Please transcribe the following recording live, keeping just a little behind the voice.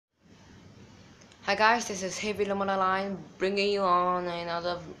Hi guys, this is Heavy Lemon Line bringing you on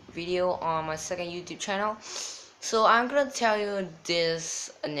another video on my second YouTube channel. So I'm gonna tell you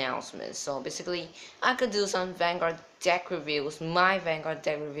this announcement. So basically, I could do some Vanguard deck reviews, my Vanguard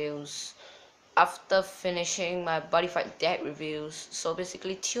deck reviews, after finishing my body fight deck reviews. So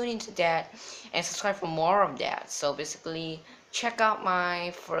basically, tune into that and subscribe for more of that. So basically, check out my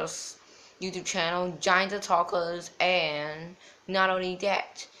first YouTube channel, Giant the Talkers, and not only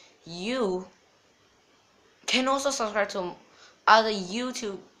that, you can also subscribe to other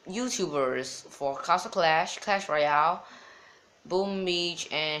YouTubers for Castle Clash, Clash Royale, Boom Beach,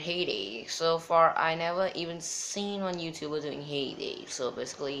 and Heyday. So far, I never even seen one YouTuber doing Heyday. So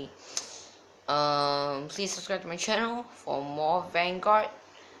basically, please subscribe to my channel for more Vanguard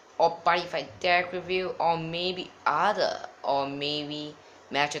or Body Fight deck review, or maybe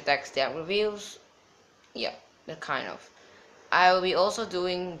Match Attacks deck reviews. Yeah, that kind of. I will be also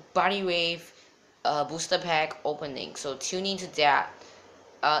doing Body Wave booster pack opening, so tune into that.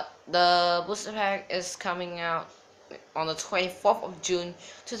 The booster pack is coming out on the 24th of June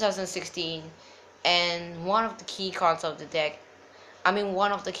 2016, and one of the key cards of the deck,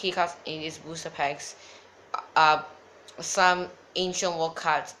 one of the key cards in these booster packs, are some ancient war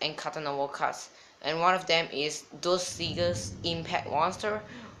cards and katana war cards, and one of them is Those Seeger's Impact Monster,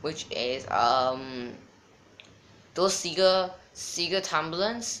 which is those Seeger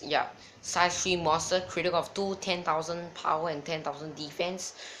Turbulence, yeah. Size 3 monster, critical of 2, 10,000 power and 10,000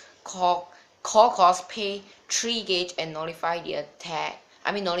 defense. Call cost, pay 3 gauge and nullify the attack.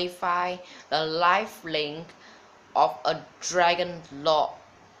 Nullify the life link of a dragon lord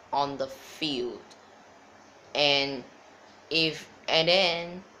on the field. And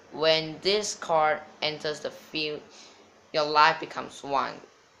then when this card enters the field, your life becomes 1.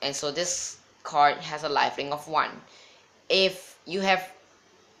 And so this card has a life link of 1. If you have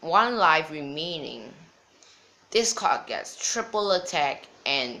 1 life remaining, this card gets triple attack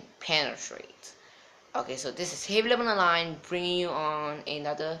and penetrate. Okay, so this is Heavy Lemon Line bringing you on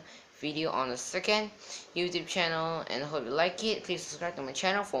another video on the second YouTube channel, and I hope you like it. Please subscribe to my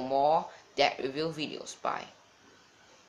channel for more deck review videos. Bye.